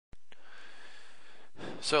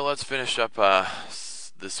So let's finish up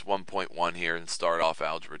this 1.1 here and start off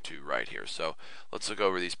Algebra 2 right here. So let's look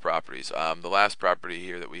over these properties. The last property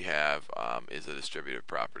here that we have is a distributive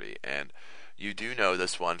property. And you do know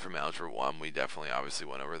this one from Algebra 1. We definitely obviously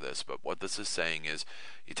went over this. But what this is saying is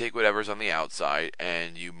you take whatever's on the outside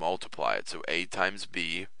and you multiply it. So A times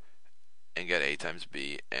B and get A times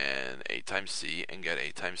B, and A times C and get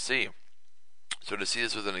A times C. So to see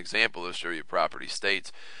this with an example, the distributive property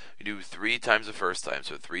states you do 3 times the first time,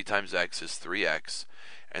 so 3 times x is 3x,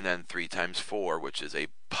 and then 3 times 4, which is a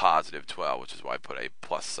positive 12, which is why I put a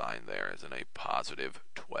plus sign there, as in a positive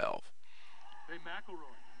 12. Hey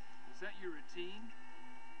McElroy, is that your routine?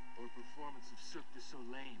 Or performance of Cirque du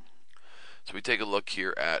Soleil? So we take a look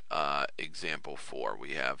here at example 4.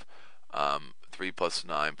 We have 3 plus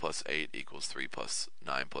 9 plus 8 equals 3 plus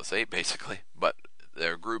 9 plus 8, basically, but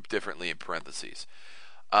they're grouped differently in parentheses.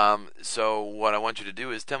 So what I want you to do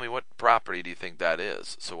is tell me what property do you think that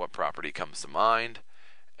is. So what property comes to mind?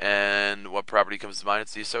 And what property comes to mind?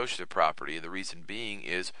 It's the associative property. The reason being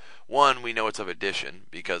is, one, we know it's of addition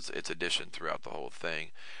because it's addition throughout the whole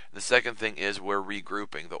thing. And the second thing is we're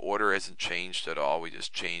regrouping. The order hasn't changed at all. We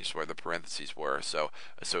just changed where the parentheses were. So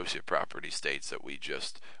associative property states that we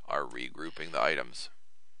just are regrouping the items.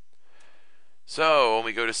 So when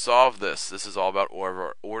we go to solve this, this is all about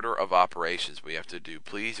order of operations. We have to do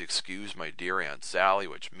please excuse my dear Aunt Sally,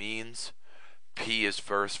 which means P is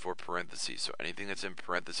first for parentheses. So anything that's in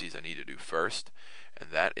parentheses I need to do first,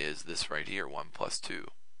 and that is this right here, 1 plus 2.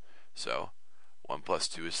 So 1 plus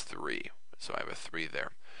 2 is 3. So I have a 3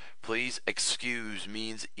 there. Please excuse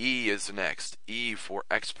means E is next. E for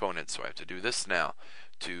exponent. So I have to do this now.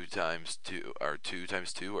 2 times 2, or 2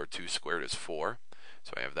 times 2, or 2 squared is 4.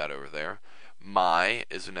 So I have that over there. My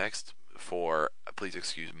is next for, please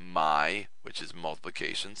excuse my, which is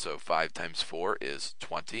multiplication. So 5 times 4 is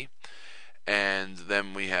 20. And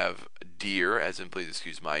then we have dear, as in please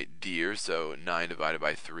excuse my dear. So 9 divided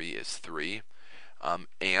by 3 is 3.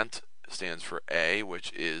 Aunt stands for A,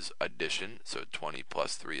 which is addition. So 20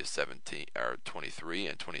 plus 3 is 17, or 23,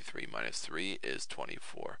 and 23 minus 3 is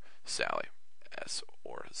 24. Sally, S,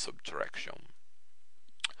 or subtraction.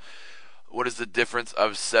 What is the difference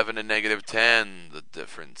of 7 and negative 10? The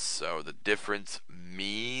difference. So the difference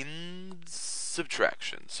means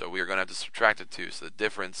subtraction. So we are going to have to subtract it too. So the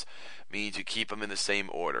difference means you keep them in the same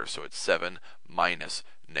order. So it's 7 minus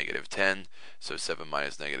negative 10. So 7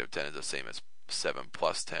 minus negative 10 is the same as 7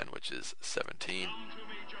 plus 10, which is 17.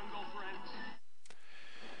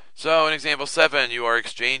 So in example 7, you are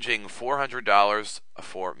exchanging $400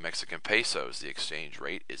 for Mexican pesos. The exchange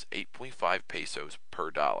rate is 8.5 pesos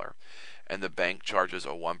per dollar, and the bank charges a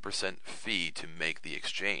 1% fee to make the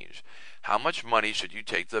exchange. How much money should you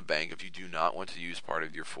take to the bank if you do not want to use part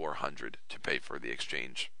of your $400 to pay for the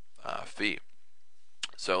exchange fee?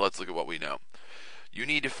 So let's look at what we know. You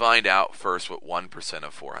need to find out first what 1%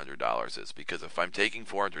 of $400 is, because if I'm taking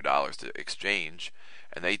 $400 to exchange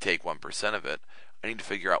and they take 1% of it, I need to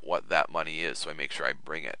figure out what that money is so I make sure I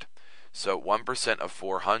bring it. So 1% of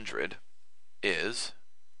 400 is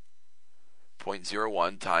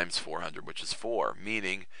 0.01 times 400, which is 4,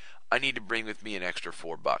 meaning I need to bring with me an extra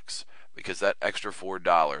 $4, because that extra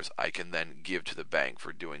 $4 I can then give to the bank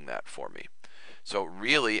for doing that for me. So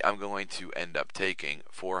really I'm going to end up taking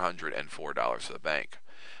 $404 to the bank.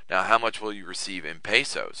 Now how much will you receive in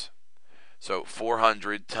pesos? So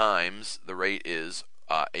 400 times the rate is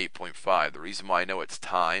 8.5. The reason why I know it's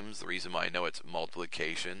times, the reason why I know it's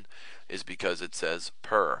multiplication, is because it says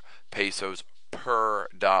per. Pesos per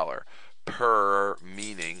dollar. Per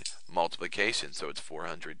meaning multiplication. So it's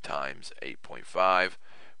 400 times 8.5,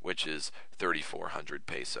 which is 3,400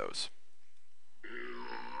 pesos.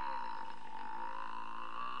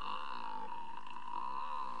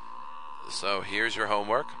 So here's your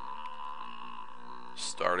homework.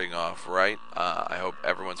 Starting off right. I hope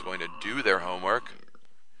everyone's going to do their homework.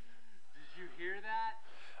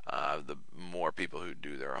 The more people who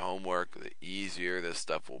do their homework, the easier this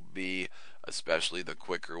stuff will be, especially the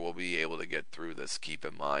quicker we'll be able to get through this. Keep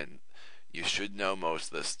in mind, you should know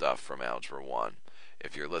most of this stuff from Algebra 1.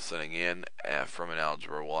 If you're listening in from an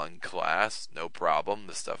Algebra 1 class, no problem.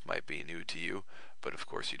 This stuff might be new to you, but of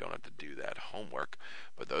course you don't have to do that homework.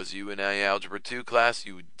 But those of you in an Algebra 2 class,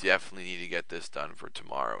 you definitely need to get this done for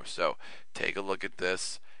tomorrow. So take a look at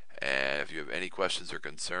this. And if you have any questions or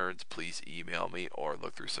concerns, please email me or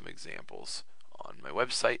look through some examples on my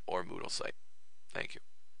website or Moodle site. Thank you.